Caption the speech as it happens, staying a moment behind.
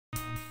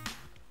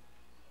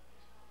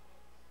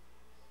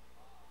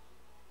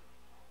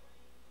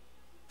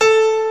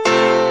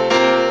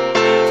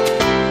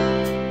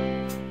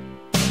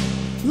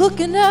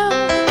looking out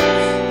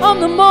on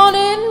the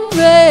morning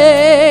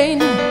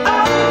rain.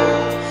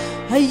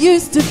 I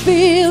used to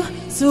feel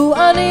so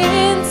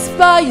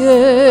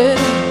uninspired,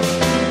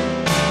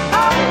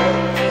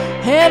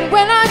 and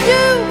when I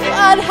knew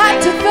I'd have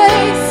to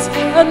face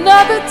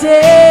another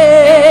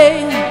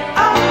day,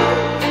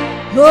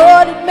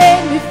 Lord, it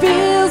made me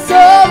feel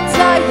so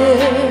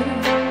tired.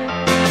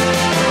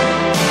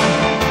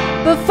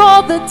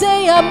 Before the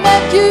day I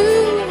met you,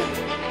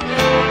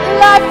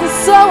 life was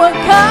so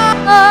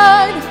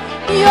unkind.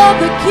 You're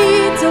the key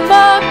to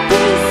my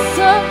peace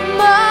of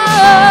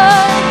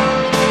mind.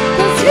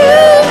 'Cause you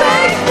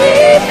make me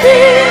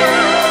feel,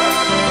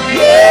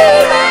 you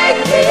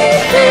make me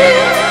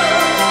feel,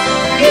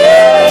 you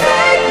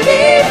make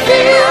me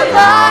feel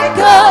like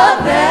a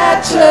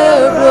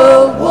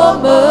natural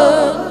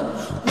woman.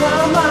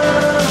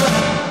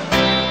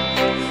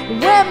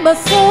 When my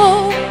soul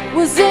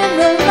was in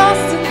the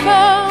lost and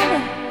found,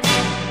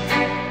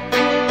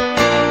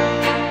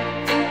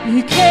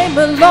 you came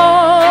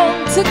along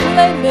to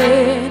claim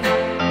it.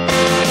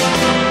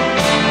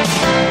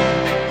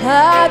 I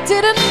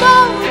didn't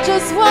know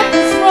just what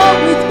was wrong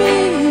with me,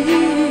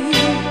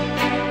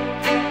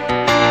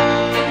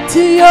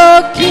 till your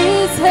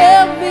kiss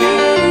helped me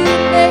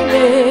name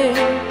it.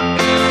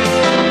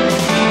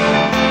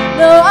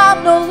 No, I'm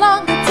no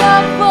longer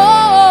down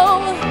for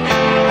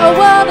a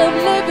world I'm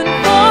living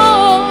for.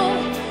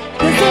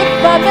 'Cause if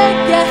I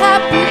make you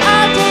happy, I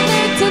don't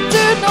need to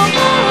do no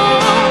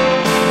more.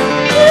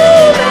 You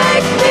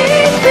make me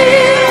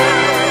feel,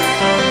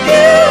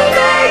 you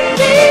make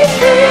me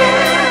feel,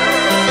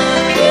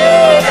 you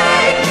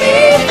make me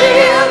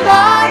feel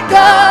like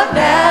a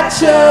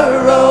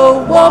natural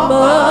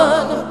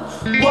woman.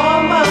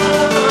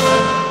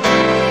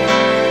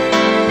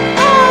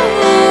 Oh,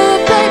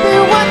 baby,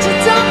 what you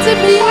done to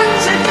me?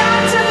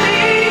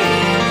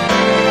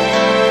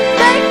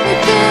 Make me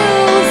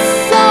feel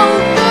so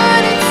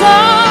good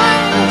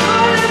inside.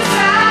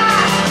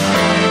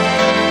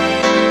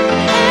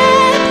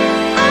 And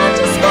I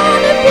just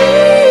wanna be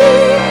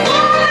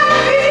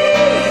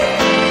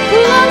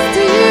close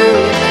to you.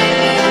 You make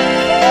me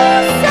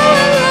feel so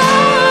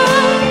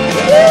alive.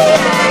 You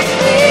make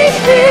me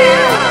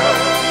feel,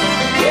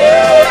 you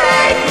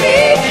make me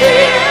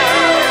feel,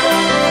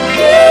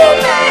 you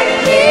make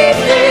me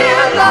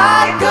feel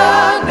like a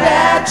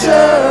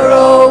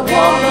natural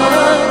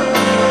woman.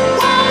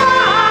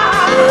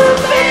 You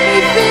make me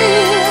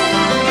feel,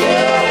 you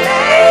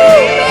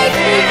make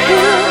me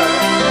feel,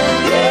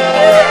 you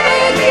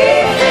make me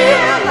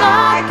feel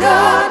like a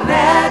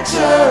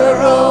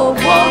natural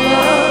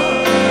woman.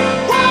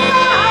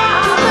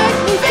 You make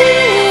me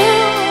feel,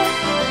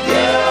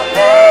 you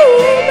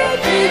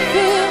make me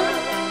feel,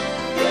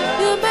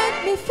 you make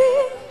me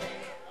feel.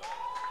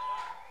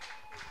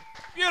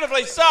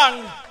 Beautifully sung.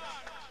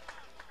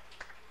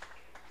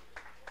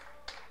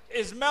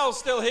 Is Mel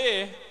still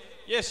here?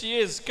 Yes, she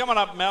is. Come on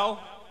up, Mel.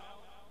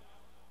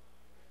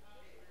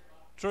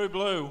 True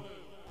Blue.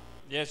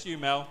 Yes, you,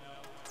 Mel.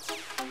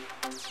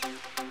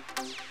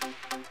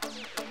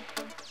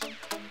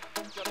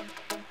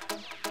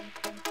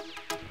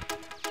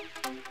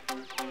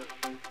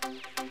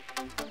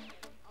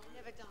 I've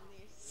never done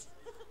this.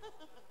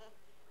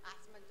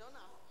 Ask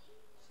Madonna.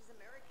 She's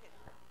American.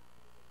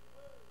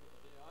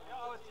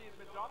 Oh, it's the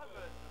Madonna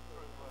version of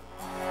True Blue.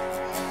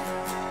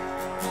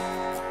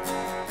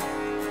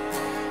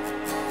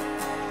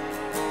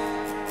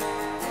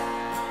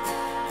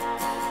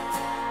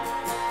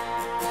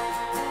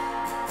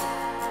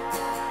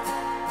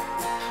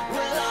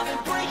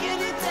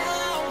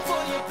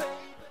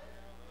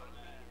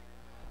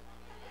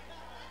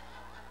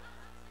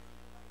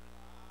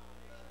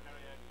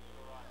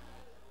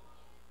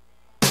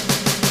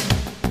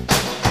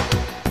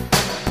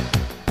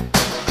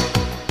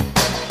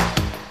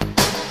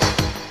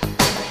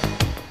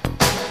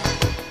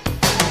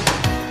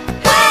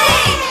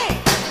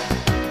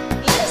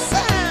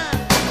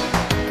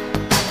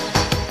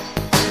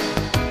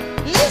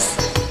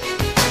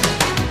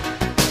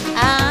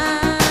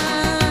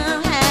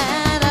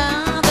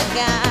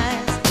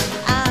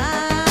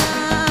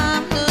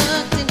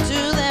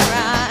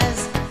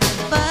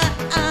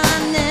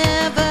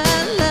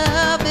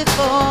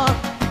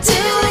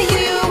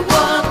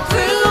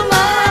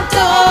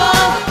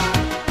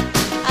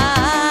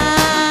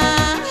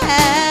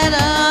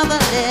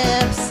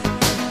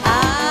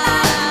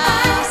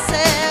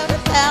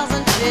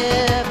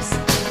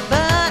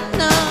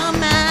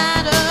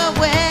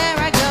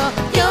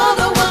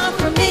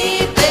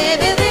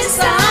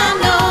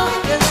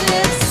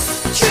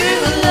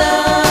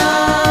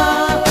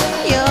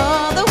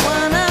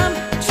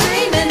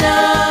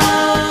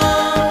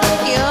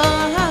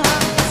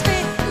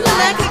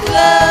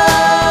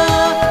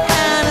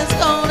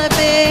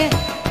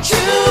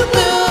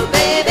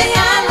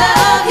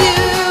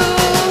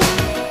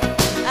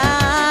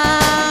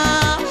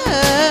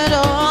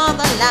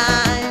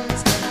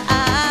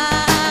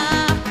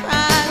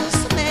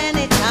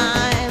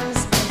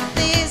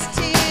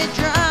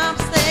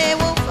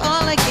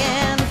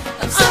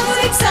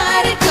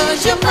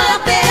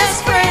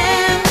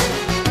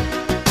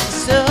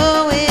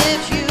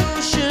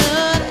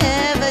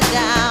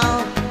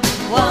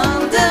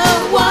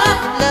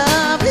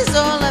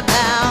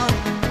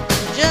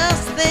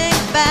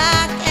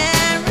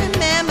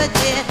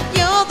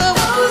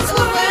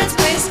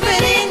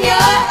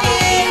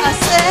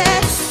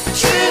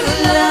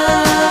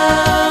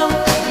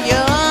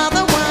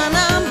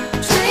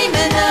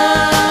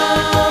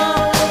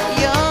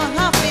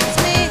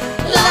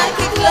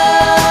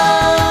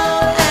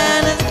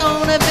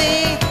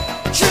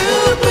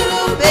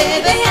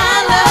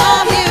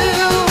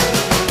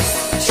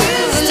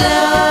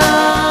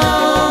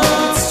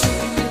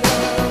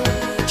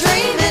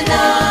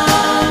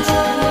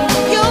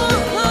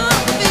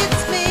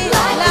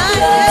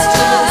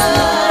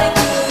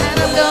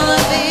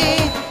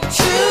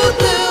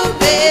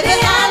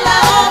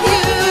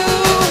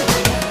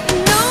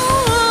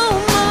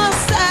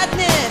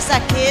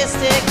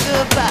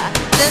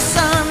 the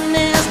sun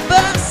is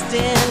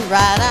bursting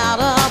right out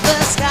of the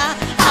sky.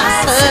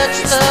 I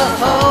searched the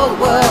whole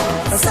world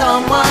for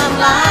someone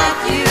like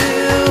you.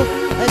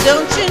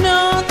 Don't you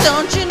know,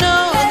 don't you